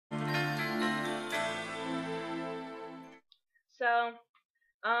So,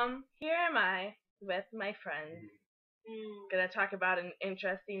 here am I with my friends. Gonna talk about an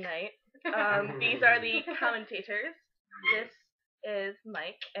interesting night. These are the commentators. This is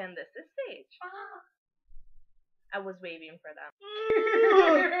Mike, and this is Sage. I was waving for them.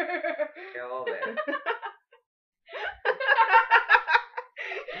 Kill it.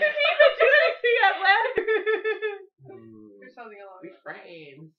 You didn't even do anything yet, left. There's something along We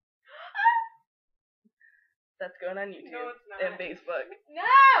friends. That's going on YouTube No, it's not. and Facebook.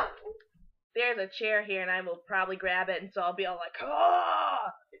 No! There's a chair here, and I will probably grab it, and so I'll be all like, oh!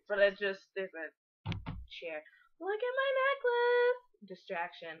 But there's a chair. Look at my necklace!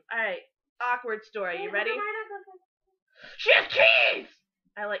 Distraction. Alright, awkward story. You ready? She has keys!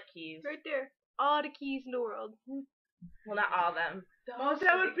 I like keys. Right there. All the keys in the world. Well, not all of them. Oh,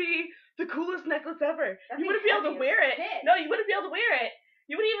 that would be the coolest necklace ever. That'd You be wouldn't be able to heavy wear as it. shit. No, you wouldn't be able to wear it.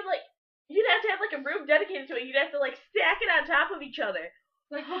 You wouldn't even, you'd have to have, a room dedicated to it. You'd have to, stack it on top of each other.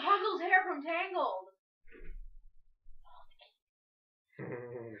 Like Rapunzel's hair from Tangled.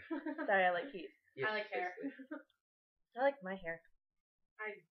 Sorry, I like keys. Yes, I like hair. I like my hair.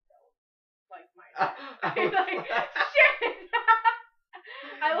 I don't like my I Shit!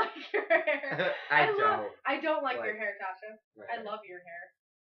 I like your hair. don't. I don't like your Like- hair, Tasha. I love your hair.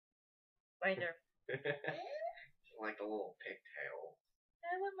 My hair. Like a little pigtail.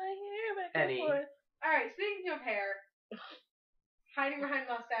 I want my hair back Penny. and forth. Alright, speaking of hair, hiding behind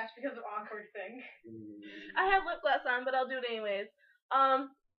mustache because of awkward thing. I have lip gloss on, but I'll do it anyways.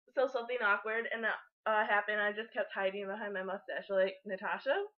 So something awkward and happened. I just kept hiding behind my mustache, like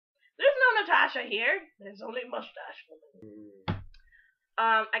Natasha. There's no Natasha here. There's only mustache woman.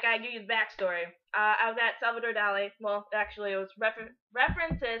 I gotta give you the backstory. I was at Salvador Dali. Well, actually, it was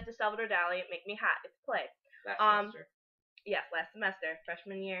references to Salvador Dali. Make Me Hot. It's a play. Last semester. Yes, last semester,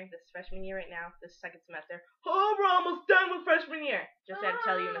 freshman year. This is freshman year right now. This is second semester. Oh, we're almost done with freshman year. Just had to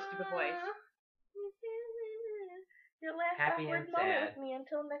tell you in a stupid voice. Your last Happy awkward and moment sad. with me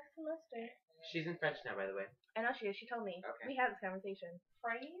until next semester. She's in French now, by the way. I know she is. She told me. Okay. We had this conversation.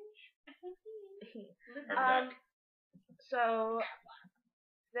 Fringe? um. So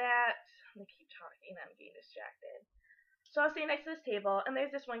that I'm gonna keep talking. I'm getting distracted. So I was sitting next to this table, and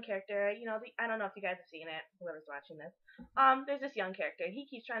there's this one character. You know, I don't know if you guys have seen it. Whoever's watching this. There's this young character. He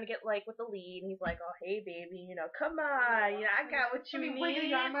keeps trying to get with the lead, and he's like, "Oh, hey, baby, come on, I got what you need."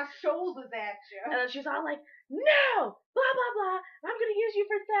 Wiggling on my shoulders at you. And then she's all like, "No, blah blah blah. I'm gonna use you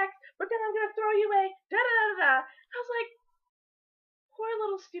for sex, but then I'm gonna throw you away." Da da da da da. I was like, "Poor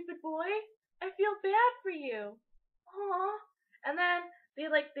little stupid boy. I feel bad for you." Aw. And then the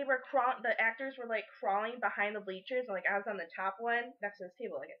actors were crawling behind the bleachers, and I was on the top one next to this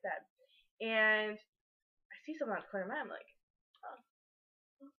table, like I said. And I see someone out of the corner of my eye. I'm like, oh.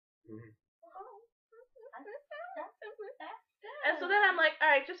 And so then I'm like,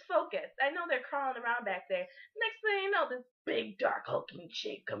 alright, just focus. I know they're crawling around back there. Next thing you know, this big dark hulking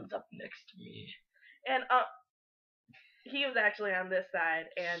chick comes up next to me. And he was actually on this side,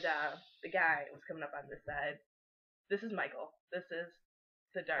 and the guy was coming up on this side. This is Michael. This is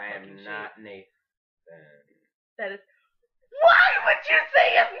the dark I hulking am chick. not Nathan. That is. Why would you say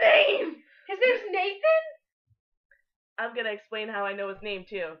his name? His name's Nathan? I'm gonna explain how I know his name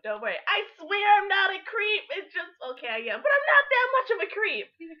too. Don't worry. I swear I'm not a creep. It's just okay, I am, but I'm not that much of a creep.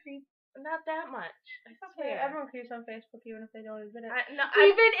 He's a creep. Not that much. I Okay, swear. everyone creeps on Facebook even if they don't admit it.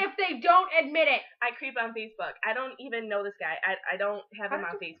 Even if they don't admit it. I creep on Facebook. I don't even know this guy. I don't have him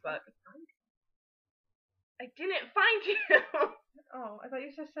on Facebook. I didn't find him. Oh, I thought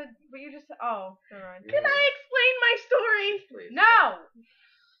you just said, but you just said, oh, never mind. Can I explain my story? Please. No!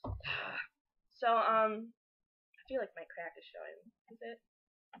 So, I feel like my crack is showing. Is it?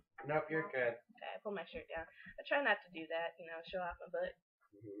 Nope, you're good. Okay, I pull my shirt down. I try not to do that, show off my butt.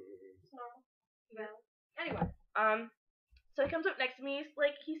 No. Anyway. So he comes up next to me.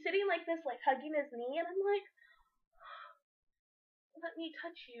 He's sitting like this, hugging his knee, and I'm like, let me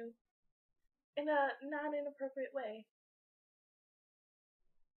touch you in a non-inappropriate way.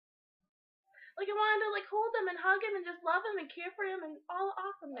 I wanted to hold him and hug him and just love him and care for him and all the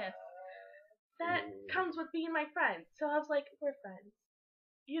awesomeness that comes with being my friend. So I was like, we're friends.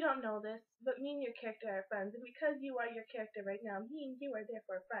 You don't know this, but me and your character are friends, and because you are your character right now, me and you are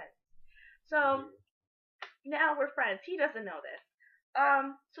therefore friends. So now we're friends. He doesn't know this.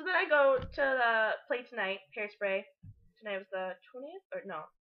 So then I go to the play tonight, Hairspray. Tonight was the 20th? Or no.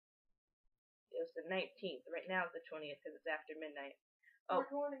 It was the 19th. Right now it's the 20th because it's after midnight. Oh,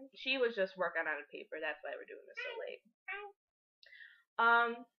 she was just working on a paper. That's why we're doing this so late.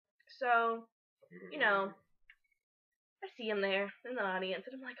 So, I see him there in the audience,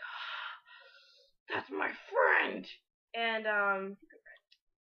 and I'm like, oh, that's my friend. And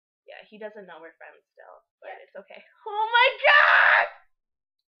yeah, he doesn't know we're friends still, but it's okay. Oh my god!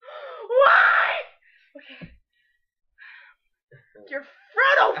 Why? Okay. Your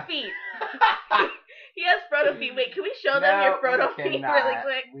Frodo feet. He has Frodo feet. Wait, can we show them your Frodo feet really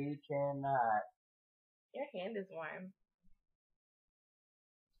quick? We cannot. Your hand is warm.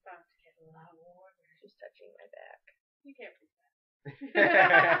 About to get a lot warmer. She's touching my back. You can't prove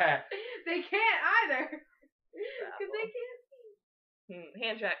that. They can't either. Because they can't see.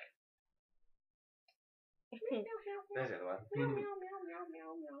 Hand check. There's the other one. Meow, meow, meow, meow,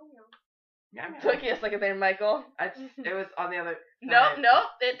 meow, meow, meow. Took you a second there, Michael. It was on the other Nope, side.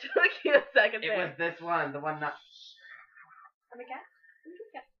 nope. It took you a second It there. was this one, the one not. I'm a cat. I'm a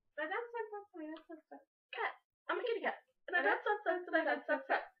cat. That's Cat. I'm a kitty cat. And I got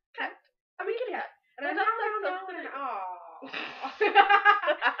suck. Cat. I'm a kitty cat. And I don't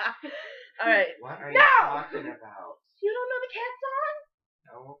Alright. What are you No! talking about? You don't know the cat song?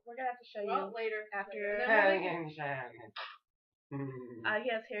 No. We're gonna have to show Well, you later. after. He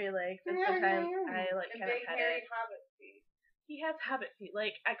has hairy legs, and sometimes I like And kind of big pet hairy it. hobbit feet. He has hobbit feet.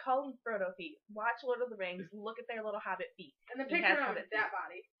 Like I call them Frodo feet. Watch Lord of the Rings. Look at their little hobbit feet. And the He picture has of hobbit that feet.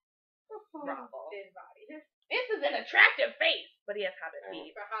 body. Bravo. Thin body. This is an attractive face, but he has hobbit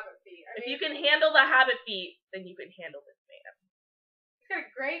feet. For hobbit feet. If you can handle the hobbit feet, then you can handle this man. He's got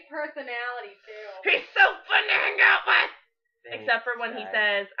a great personality too. He's so fun to hang out with. Thanks, Except for when he Dad.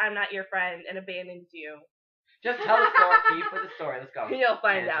 says, "I'm not your friend," and abandons you. Just tell the story. Keep with the story. Let's go. You'll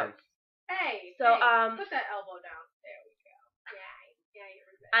find out. Hey. So, hey, put that elbow down. There we go. Yeah, you're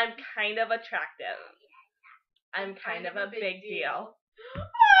right. I'm kind of attractive. I'm kind of a big deal.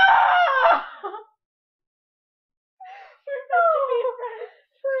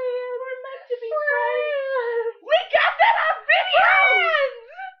 We're meant to be friends. We got that on video.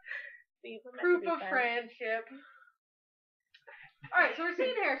 See, we're meant Proof to be of friends. friendship. Alright, so we're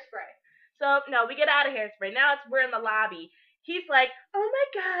seeing hairspray. So no, we get out of Hairspray. Now we're in the lobby. He's like, "Oh my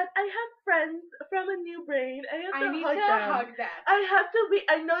god, I have friends from a new brain. I have to I need hug to them. hug them. I have to wait.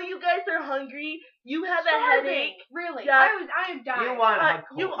 I know you guys are hungry. You have a headache. Really? Yeah. I am dying. You want to hug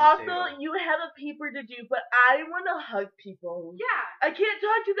You Colton, also too. you have a paper to do, but I want to hug people. Yeah. I can't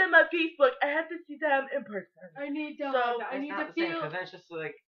talk to them on Facebook. I have to see them in person. I need to So, hug them. I It's need not to the same, feel. because then it's just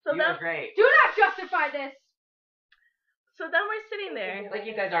like, So you then, were great. Do not justify this. so then we're sitting there. Like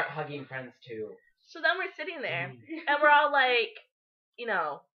you guys aren't hugging friends too. So then we're sitting there, and we're all like, you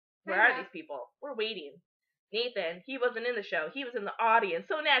know, where are Yeah. these people? We're waiting. Nathan, he wasn't in the show. He was in the audience.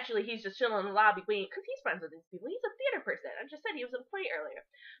 So naturally, he's just chilling in the lobby waiting because he's friends with these people. He's a theater person. I just said he was in a play earlier.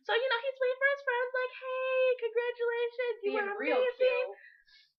 So, you know, he's waiting for his friends like, hey, congratulations. You Being were real amazing.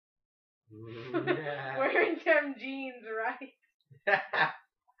 cute. Wearing them jeans, right?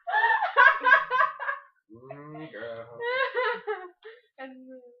 Girl. And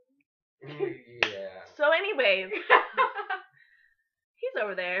Yeah. So anyways, he's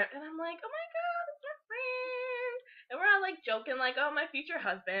over there, and I'm like, oh my god, it's my friend. And we're all like joking, like, oh, my future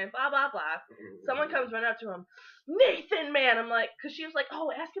husband, blah, blah, blah. Someone comes running up to him, Nathan, man. I'm like, because she was like, oh,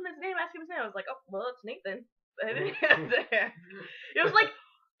 ask him his name, ask him his name. I was like, oh, well, it's Nathan. I didn't answer. It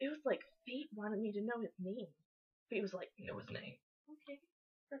was like fate wanted me to know his name. But he was like, know his name. okay.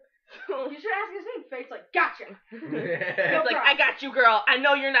 So You should ask his name. Fate's like, gotcha. he was like, I got you, girl. I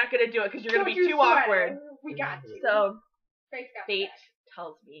know you're not gonna do it because you're gonna Don't be you too sweat. awkward. We got you. So Fate's got fate that.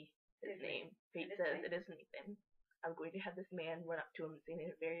 tells me his name. Fate It is says Nathan. it is Nathan. I'm going to have this man run up to him and say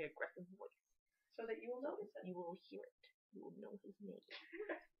in a very aggressive voice. So that you will notice it. You will hear it. You will know his name.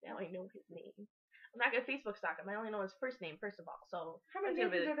 Now I know his name. I'm not gonna Facebook stalk him. I only know his first name, first of all. So How many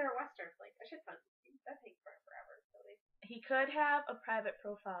that's gonna Nathans be- are there at Western? Like, I should find that takes forever. So he could have a private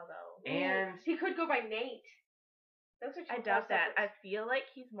profile though. And he could go by Nate. Those are two I whole doubt that. separate- I feel like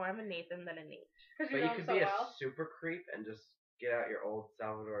he's more of a Nathan than a Nate. 'Cause but you you know him could so be well. a super creep and just get out your old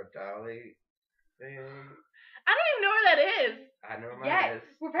Salvador Dali thing. I don't even know where that is. I know where mine Yeah, is.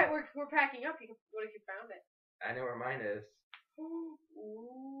 we're packing up. What if you found it? I know where mine is.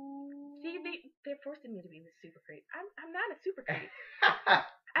 Ooh. See, they're forcing me to be the super creep. I'm not a super creep. Story.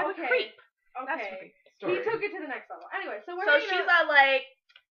 I'm a creep. That's Okay. super He creep. took it to the next level. Anyway, so we're So hanging she's out. all like,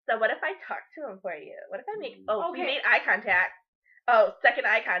 so what if I talk to him for you? What if I make, we Okay. made eye contact. Oh, second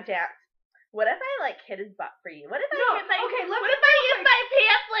eye contact. What if I like hit his butt for you? What if I No, hit my, okay, let what me if I use my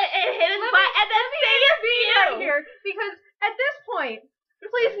pamphlet and hit his Let butt me- and then say it for you? right here because at this point,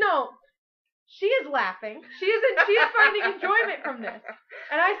 please note, she is laughing. She is finding enjoyment from this,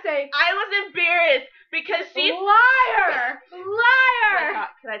 and I say, I was embarrassed because she's liar, liar.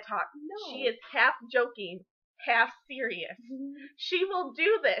 Can I talk? No. She is half joking, half serious. She will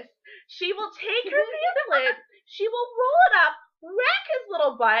do this. She will take her pamphlet, she will roll it up, whack his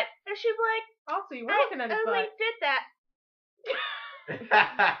little butt, and she'll be like, Also, you were looking at I his only butt. did that.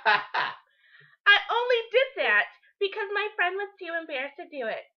 I only did that because my friend was too embarrassed to do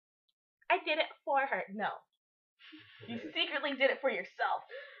it. I did it for her. No. You secretly did it for yourself.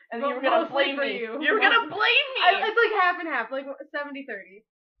 And you were going to Mostly blame for me. you. You were going to blame me. It's like half and half, like 70-30.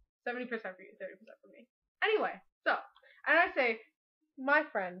 70% for you, 30% for me. Anyway, so, and I say, my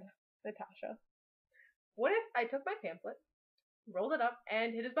friend, Natasha, what if I took my pamphlet, rolled it up,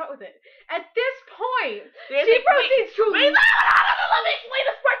 and hit his butt with it? At this point, she proceeds to... Wait, let me explain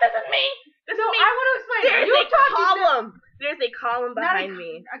this part. This is me. This No, is me. I want to explain. There's You a talking column. There's a column Not behind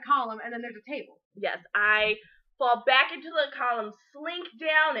me. a column, and then there's a table. Yes, I fall back into the column, slink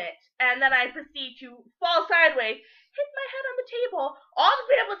down it, and then I proceed to fall sideways, hit my head on the table. All the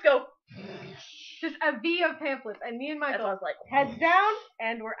pamphlets go. Just a V of pamphlets, and me and That's Michael, what I was like. heads down,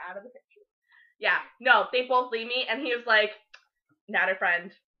 and we're out of the picture. Yeah, no, they both leave me, and he was like, not a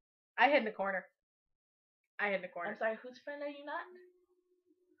friend. I hid in the corner. I'm sorry, whose friend are you not?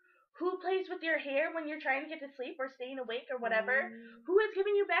 Who plays with your hair when you're trying to get to sleep or staying awake or whatever? Who is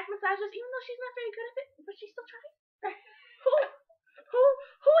giving you back massages even though she's not very good at it, but she's still trying?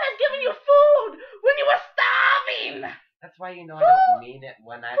 Who has given you food when you were starving? That's why you know I don't mean it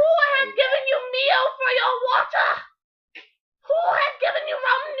when I Who say has given you meal for your water? Who has given you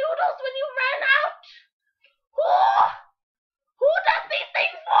ramen noodles when you ran out? Who does these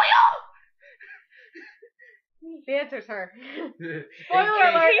things for you? The answer's her. that. Spoiler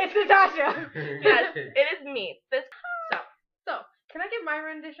alert, it's Natasha. Yes, it is me. So, can I give my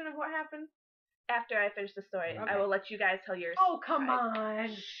rendition of what happened? After I finish the story, Okay. I will let you guys tell yours. Oh, come Right.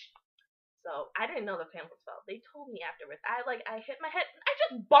 on. So I didn't know the pamphlets fell. They told me afterwards. I hit my head. I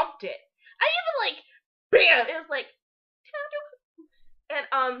just bumped it. I even bam. It was like, and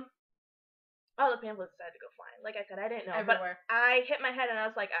all the pamphlets decided to go flying. Like I said, I didn't know, Everywhere. but I hit my head and I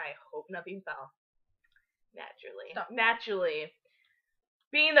was like, I hope nothing fell. Naturally, Stop. naturally.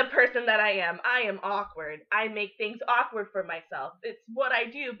 Being the person that I am awkward. I make things awkward for myself. It's what I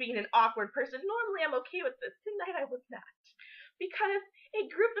do, being an awkward person. Normally I'm okay with this. Tonight I was not. Because a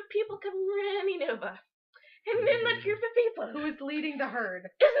group of people come running over. And then that group of people Who is leading the herd?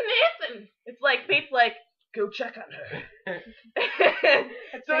 is Nathan. It's like, Faith's like, go check on her.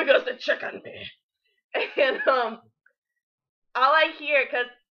 So he goes to check on me. And all I hear, because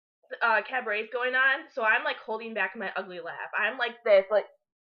cabaret's going on, so I'm holding back my ugly laugh. I'm like this, like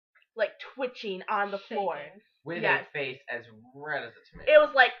twitching on the floor. With Yes. a face as red as a tomato. It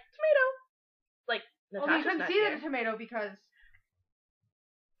was like tomato. Like Well, you Natasha's couldn't not see here. the tomato because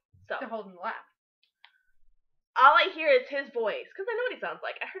So they're holding the laugh. all I hear is his voice, because I know what he sounds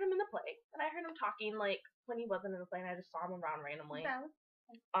like. I heard him in the play, and I heard him talking when he wasn't in the play, and I just saw him around randomly.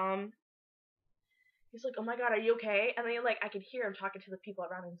 He's like, oh my god, are you okay? And then I could hear him talking to the people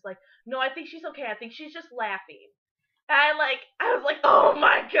around him. He's like, no, I think she's okay. I think she's just laughing. And I was like, oh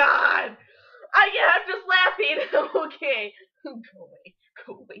my god! I'm just laughing. Okay.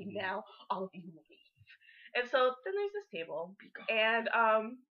 Go away now. All of you leave. And so then there's this table. And,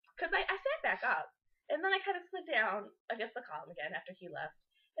 because I sat back up. And then I kind of slid down against the column again after he left.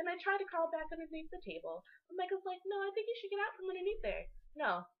 And I tried to crawl back underneath the table. But Michael's like, no, I think you should get out from underneath there.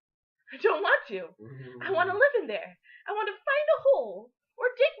 No. I don't want to. I want to live in there. I want to find a hole. Or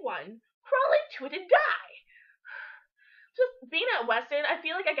dig one. Crawl into it and die. Just being at Western, I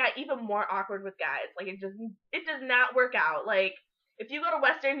feel like I got even more awkward with guys. It does not work out. If you go to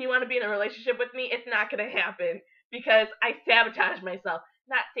Western and you want to be in a relationship with me, it's not going to happen. Because I sabotage myself.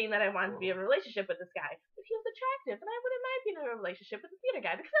 Not saying that I wanted to be in a relationship with this guy. But he was attractive. And I wouldn't mind being in a relationship with a theater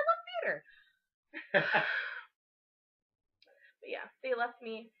guy. Because I love theater. But yeah, they left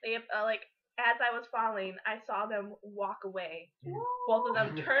me. They, as I was falling, I saw them walk away. Both of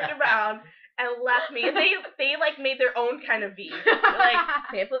them turned around and left me. And they made their own kind of V.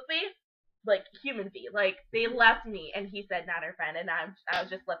 Pamphlet V? Human V. They left me, and he said, not her friend, and I was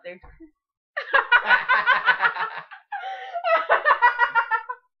just left there.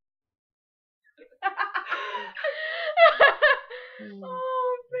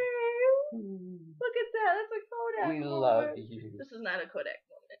 Oh, babe. Look at that. That's a Kodak We moment. love you. This is not a Kodak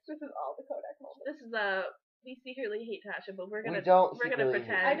moment. This is all the Kodak moments. This is we secretly hate Tasha, but we're gonna We don't we're gonna secretly hate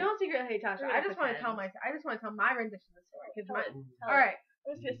pretend. I don't secretly hate Tasha. We're I gonna just want to pretend. tell my rendition of the story. Tell it. All right.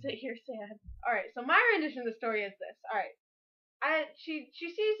 I'm just gonna sit here sad. All right. So my rendition of the story is this. All right. She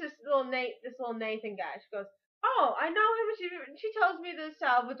sees this little Nathan guy. She goes, oh, I know him. And she tells me the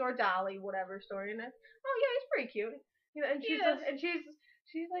Salvador Dali whatever story, and oh yeah, he's pretty cute. And she's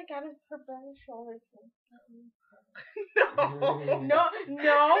She's like got her brother's shoulder. No.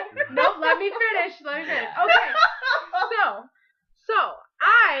 No. Let me finish. Okay. So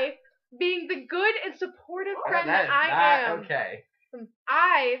I, being the good and supportive friend that I am, okay.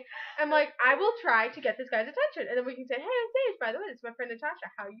 I am like, I will try to get this guy's attention, and then we can say, hey, Sage, by the way, this is my friend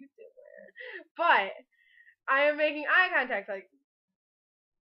Natasha. How you doing? But I am making eye contact, like,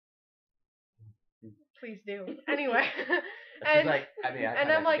 please do. Anyway. She's like, I made eye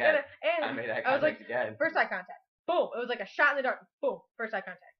contact I'm like, again. and I made eye I was like, contact again. first eye contact. Boom. It was like a shot in the dark. Boom. First eye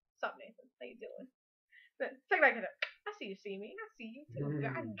contact. What's up, Nathan? How you doing? Then second eye contact. I see you see me. I see you too,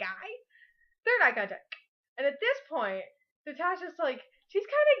 guy. Third eye contact. And at this point, Natasha's like, she's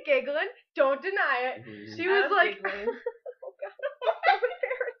kind of giggling. Don't deny it. She was like, oh God, so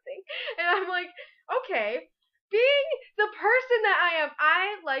embarrassing. And I'm like, okay, being the person that I am,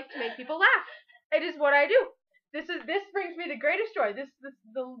 I like to make people laugh. It is what I do. This brings me the greatest joy. The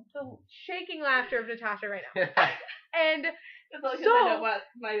shaking laughter of Natasha right now. And so,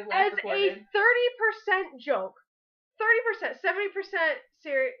 as a 30% joke, 30%, 70%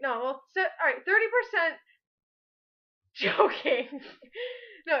 serious. No, well, all right, 30% joking.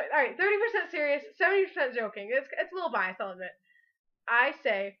 No, all right, 30% serious, 70% joking. It's a little biased, I'll admit. I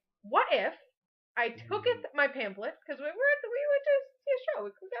say, what if I took my pamphlet, because we went to see a show,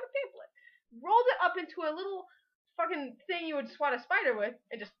 we got a pamphlet, rolled it up into a little fucking thing you would swat a spider with,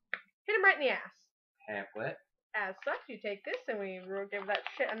 and just hit him right in the ass. Pamphlet. As such, you take this, and we give that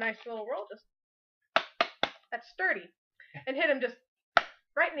shit a nice little roll, just, that's sturdy, and hit him just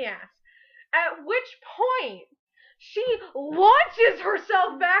right in the ass. At which point, she launches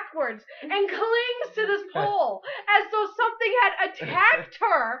herself backwards and clings to this pole as though something had attacked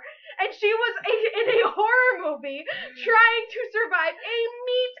her, and she was in a horror movie trying to survive a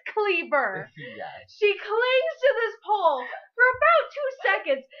meat cleaver. Yes. She clings to this pole for about 2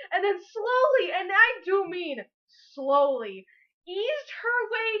 seconds, and then slowly, and I do mean slowly, eased her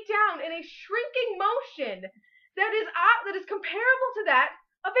way down in a shrinking motion that is comparable to that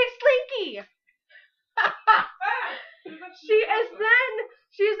of a slinky. She is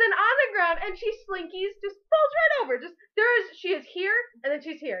then on the ground, and she slinkies, just falls right over. She is here, and then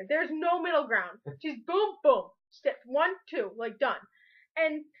she's here. There's no middle ground. She's boom, boom, step 1, 2, like done.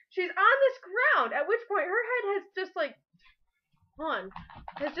 And she's on this ground, at which point her head has just like,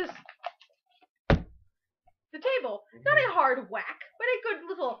 the table. Not a hard whack, but a good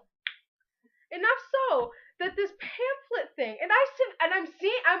little, enough so that this pamphlet thing, and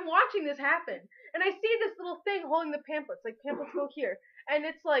I'm watching this happen, and I see this little thing holding the pamphlets, like pamphlets go here, and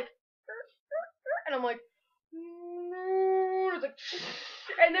it's like, and I'm like, it's like,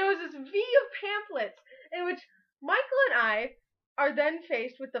 and there was this V of pamphlets, in which Michael and I are then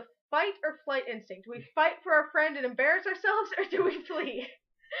faced with the fight or flight instinct. Do we fight for our friend and embarrass ourselves, or do we flee?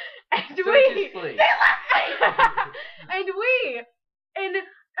 And we flee. And we, in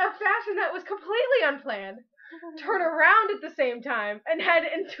a fashion that was completely unplanned, turn around at the same time and head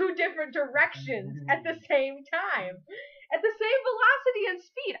in 2 different directions at the same time. At the same velocity and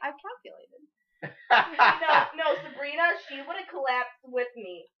speed. I've calculated. No, Sabrina, she would have collapsed with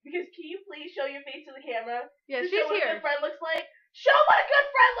me. Because can you please show your face to the camera? Yeah, she's show what here. a good friend looks like. Show what a good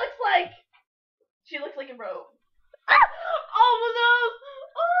friend looks like! She looks like a robe. Oh no!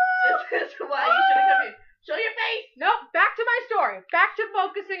 Oh! This is why you should have come here. Show your face! Nope, back to my story. Back to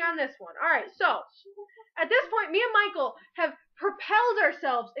focusing on this one. Alright, so, at this point, me and Michael have propelled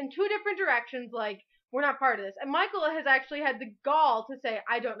ourselves in 2 different directions, like, we're not part of this. And Michael has actually had the gall to say,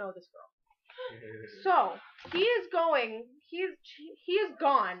 I don't know this girl. So, he is gone.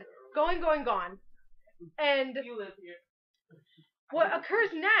 Gone. And You live here. what occurs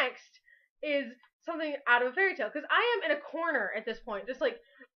next is something out of a fairy tale. Because I am in a corner at this point, just like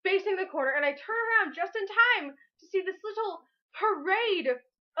facing the corner, and I turn around just in time to see this little parade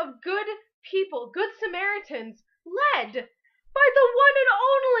of good people, good Samaritans, led by the one and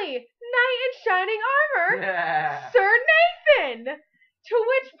only knight in shining armor, Sir Nathan. To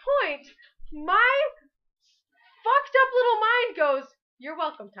which point, my fucked up little mind goes, "You're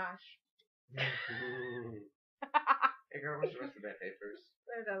welcome, Tosh." Hey girl, what's the rest of that papers?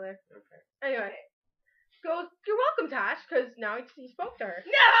 They're down there. Okay. Anyway, goes, "You're welcome, Tosh," because now he spoke to her.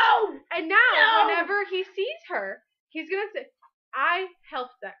 No! And now, No! whenever he sees her, he's gonna say, "I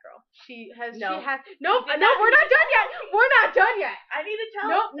helped that girl. No. Nope, You did no, not- we're not done yet. We're not done yet. I need to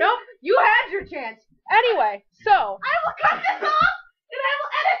tell Nope. You had your chance. Anyway, so I will cut this off, and I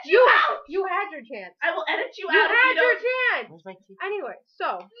will edit you out! you had your chance. I will edit you You out if had you your don't... chance. Where's my teeth? Anyway,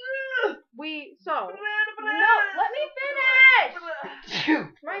 so No, let me finish. Shoot!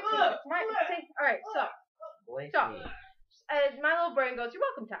 All right, so Bless So, me. And my little brain goes, "You're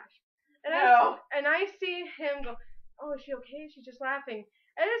welcome, Tash." And No. I see him go, "Oh, is she okay? She's just laughing."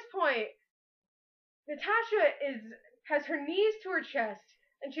 At this point, Natasha has her knees to her chest,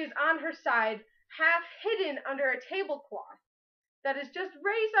 and she is on her side, half hidden under a tablecloth that is just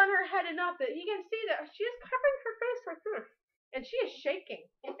raised on her head enough that you can see that she is covering her face like this, and she is shaking.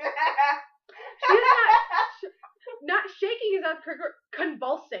 She is not shaking, is not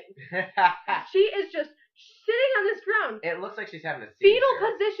convulsing. She is just sitting on this ground. It looks like she's having a seizure. Fetal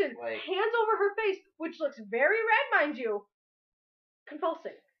position, Like, hands over her face, which looks very red, mind you.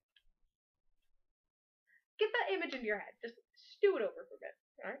 Convulsing. Get that image into your head. Just stew it over for a bit.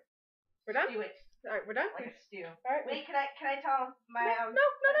 All right, we're done. Do it All right, we're done. like a stew. All right. Wait, can I tell my No,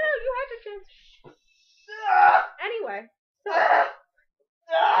 you had your chance. Anyway, so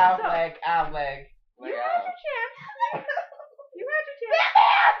Outleg. you had your chance. You had your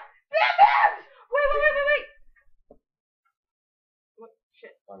chance. Batman! Wait. What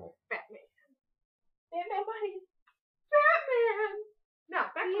shit? Batman. Batman buddy. Batman. Now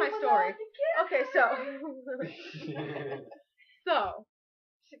back to my story. Okay, so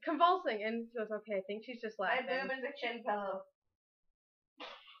she's convulsing, and she goes, "Okay, I think she's just My laughing." boob is a chin pillow.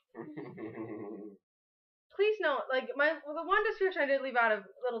 Please note, like the one description I did leave out of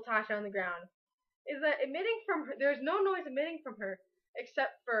little Tasha on the ground is that emitting from her, there's no noise emitting from her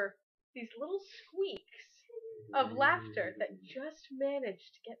except for these little squeaks of laughter that just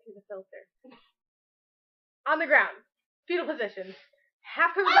managed to get through the filter. On the ground, fetal position,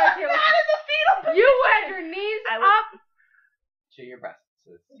 half covered by a table. Not in the fetal position. You had your knees up. To your breasts.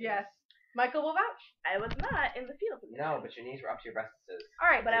 Yes, Michael will vouch. I was not in the fetal position. No, but your knees were up to your breasts. All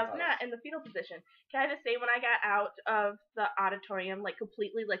right, But I was not in the fetal position. Can I just say, when I got out of the auditorium, like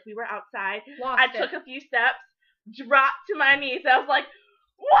completely, like we were outside, I took a few steps, dropped to my knees. I was like,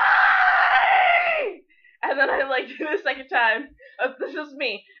 why? And then I like did the second time. This is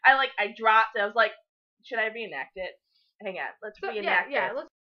me. I dropped. I was like, should I reenact it? Hang on, let's reenact Yeah, this. let's.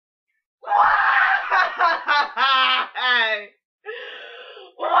 Why?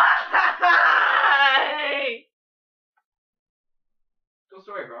 Why? Cool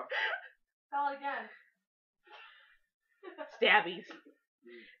story, bro. Tell it again. Stabbies.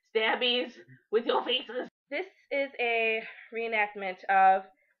 Stabbies with your faces. This is a reenactment of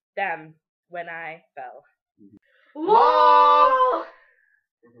them when I fell. LOL!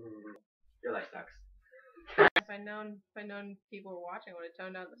 Your life sucks. If I'd known people were watching, I would have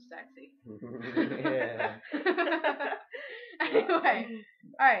toned down the sexy. Yeah. Anyway,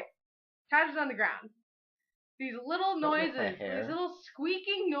 alright. Tasha's on the ground. These little Don't lift noises, my hair. these little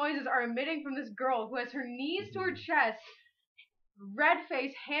squeaking noises are emitting from this girl who has her knees to her chest, red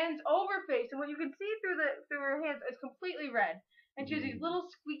face, hands over face, and what you can see through her hands is completely red. And she has these little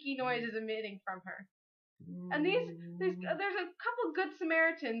squeaky noises emitting from her. And there's a couple good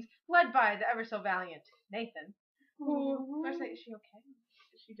Samaritans led by the ever so valiant Nathan, who I say, is she okay?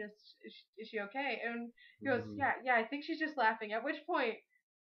 Is she okay? And he goes, yeah, I think she's just laughing. At which point,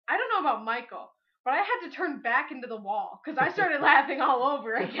 I don't know about Michael, but I had to turn back into the wall because I started laughing all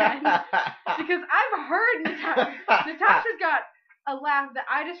over again. Because I've heard Natasha's got a laugh that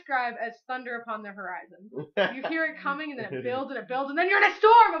I describe as thunder upon the horizon. You hear it coming, and then it builds, and then you're in a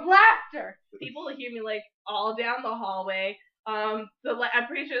storm of laughter. People hear me like all down the hallway. I'm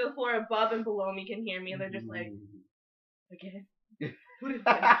pretty sure the floor above and below me can hear me, and they're just like, again. What is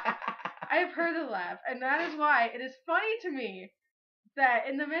that? I have heard the laugh, and that is why it is funny to me that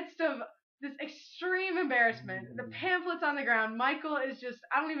in the midst of this extreme embarrassment, the pamphlets on the ground, Michael is just,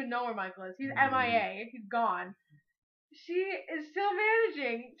 I don't even know where Michael is. He's MIA. He's gone. She is still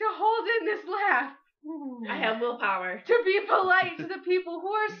managing to hold in this laugh. I have willpower. To be polite to the people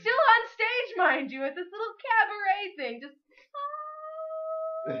who are still on stage, mind you, at this little cabaret thing. Just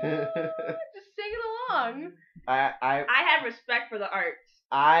singing along. I have respect for the arts.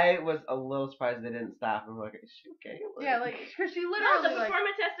 I was a little surprised they didn't stop. I'm like, is she okay? Yeah, like, because she No, literally, the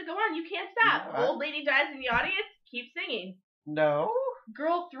performance has to go on. You can't stop. No, Old lady dies in the audience. Keep singing. No.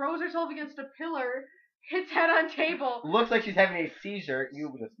 Girl throws herself against a pillar, hits head on table. Looks like she's having a seizure.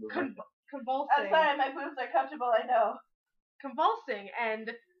 You just moved. Convulsing. my boobs are comfortable, I know. Convulsing,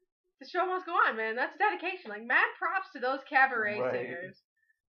 and the show must go on, man. That's dedication. Like, mad props to those cabaret singers.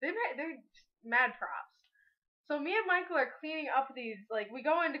 They're mad props. So me and Michael are cleaning up these, like, we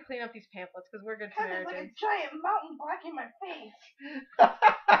go in to clean up these pamphlets because we're good There's like a Samaritans. giant mountain blocking my face.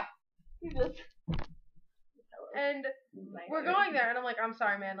 And we're going there, and I'm like, I'm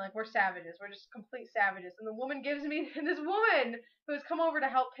sorry, man. Like, we're savages. We're just complete savages. And the woman gives me, and this woman who has come over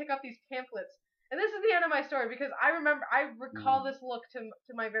to help pick up these pamphlets. And this is the end of my story because I recall this look to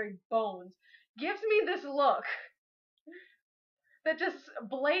my very bones. Gives me this look that just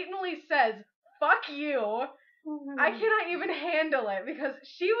blatantly says, fuck you. I cannot even handle it because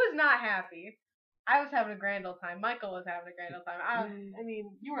she was not happy. I was having a grand old time. Michael was having a grand old time. I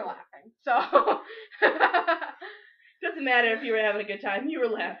mean, you were laughing. So. Doesn't matter if you were having a good time. You were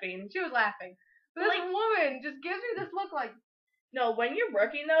laughing. She was laughing. But this woman just gives me this look like. No, when you're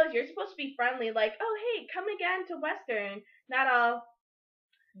working those, you're supposed to be friendly. Like, oh, hey, come again to Western. Not all.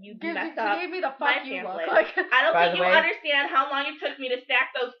 You messed up. She gave me the fuck you look. Like, I don't think you understand how long it took me to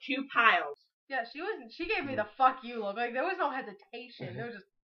stack those 2 piles. Yeah, she gave me the fuck you look. Like, there was no hesitation. There was just.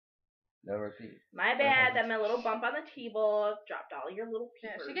 No repeat. My bad that my little bump on the table dropped all your little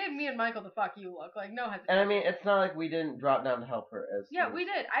peepers. Yeah, she gave me and Michael the fuck you look. Like, no hesitation. And I mean, it's not like we didn't drop down to help her as Yeah, we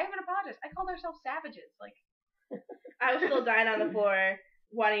did. I even apologized. I called ourselves savages. Like. I was still dying on the floor,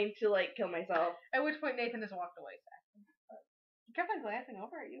 wanting to, like, kill myself. At which point Nathan just walked away. He kept on glancing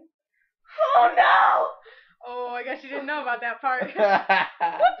over at you. Oh, no! Oh, I guess you didn't know about that part.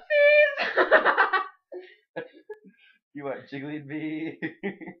 Whoopsies! You want Jiggly Bee?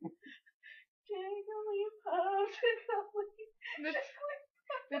 Jiggly puff, jiggly.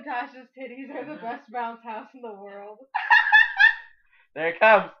 Natasha's titties are the best bounce house in the world. There it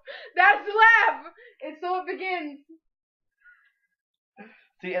comes. That's the laugh! And so it begins.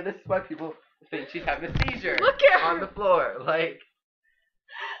 See, and this is why people think she's having a seizure. Look at her! On the floor, like.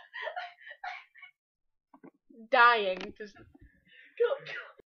 Dying. Just.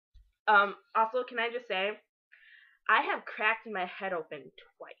 Also, can I just say, I have cracked my head open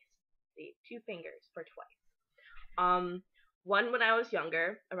twice. See, 2 fingers for twice. One when I was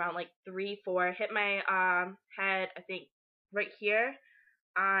younger, around like 3, 4, hit my head, I think, right here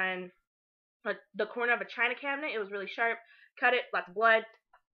on the corner of a china cabinet. It was really sharp. Cut it, lots of blood.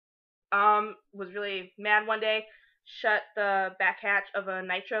 Was really mad one day. Shut the back hatch of a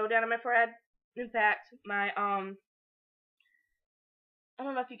nitro down on my forehead. In fact, my I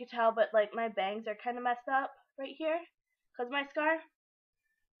don't know if you could tell, but like my bangs are kind of messed up right here because of my scar.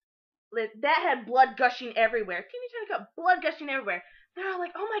 That had blood gushing everywhere. Teeny tiny cut, blood gushing everywhere. They're all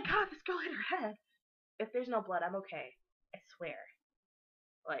like, "Oh my God, this girl hit her head." If there's no blood, I'm okay. I swear.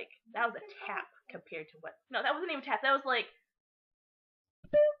 Like, that was a tap compared to what... No, that wasn't even a tap. That was like...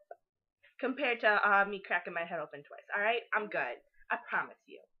 boop, compared to me cracking my head open twice. Alright? I'm good. I promise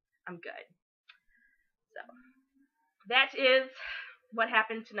you. I'm good. So, that is what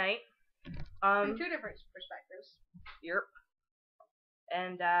happened tonight. From 2 different perspectives. Yep.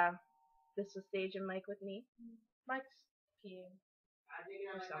 And, this was Sage and Mike with me. Mike's peeing.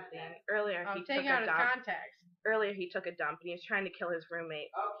 Or something. Earlier, he took taking a out his dump. contacts. Earlier he took a dump and he was trying to kill his roommate.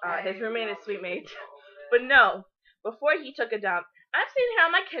 His roommate is sweet mate. But no, before he took a dump, I'm sitting here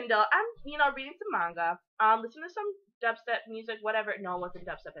on my Kindle. I'm, reading some manga. Listening to some dubstep music, whatever. No, it wasn't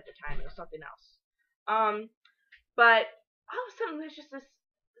dubstep at the time. It was something else. But all of a sudden there's just this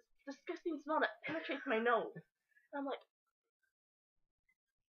disgusting smell that penetrates my nose. And I'm like,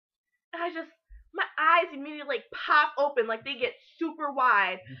 my eyes immediately pop open, like they get super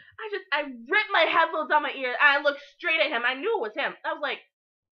wide. I ripped my headphones on my ear, and I looked straight at him. I knew it was him. I was like,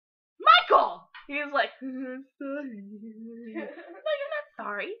 Michael! He was like, I'm sorry. No, you're not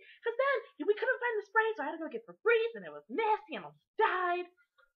sorry. Because then we couldn't find the spray, so I had to go get Febreze, and it was nasty, and I almost died.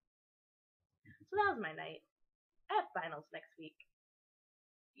 So that was my night. I have finals next week.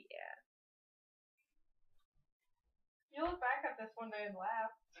 Yeah. You look back at this one day and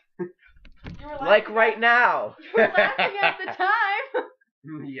laugh. You were Like right now. You were laughing at the time.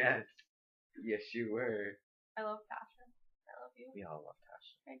 Yes. Yes, you were. I love Tasha. I love you. We all love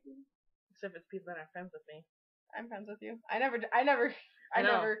Tasha. I do. Except for the people that are friends with me. I'm friends with you. I know, never. I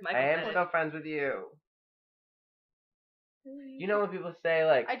am still friends with you. You know when people say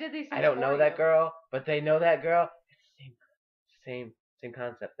like, I did these things I don't know for that you. girl, but they know that girl. It's the same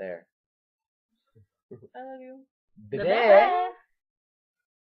concept there. I love you. Bye.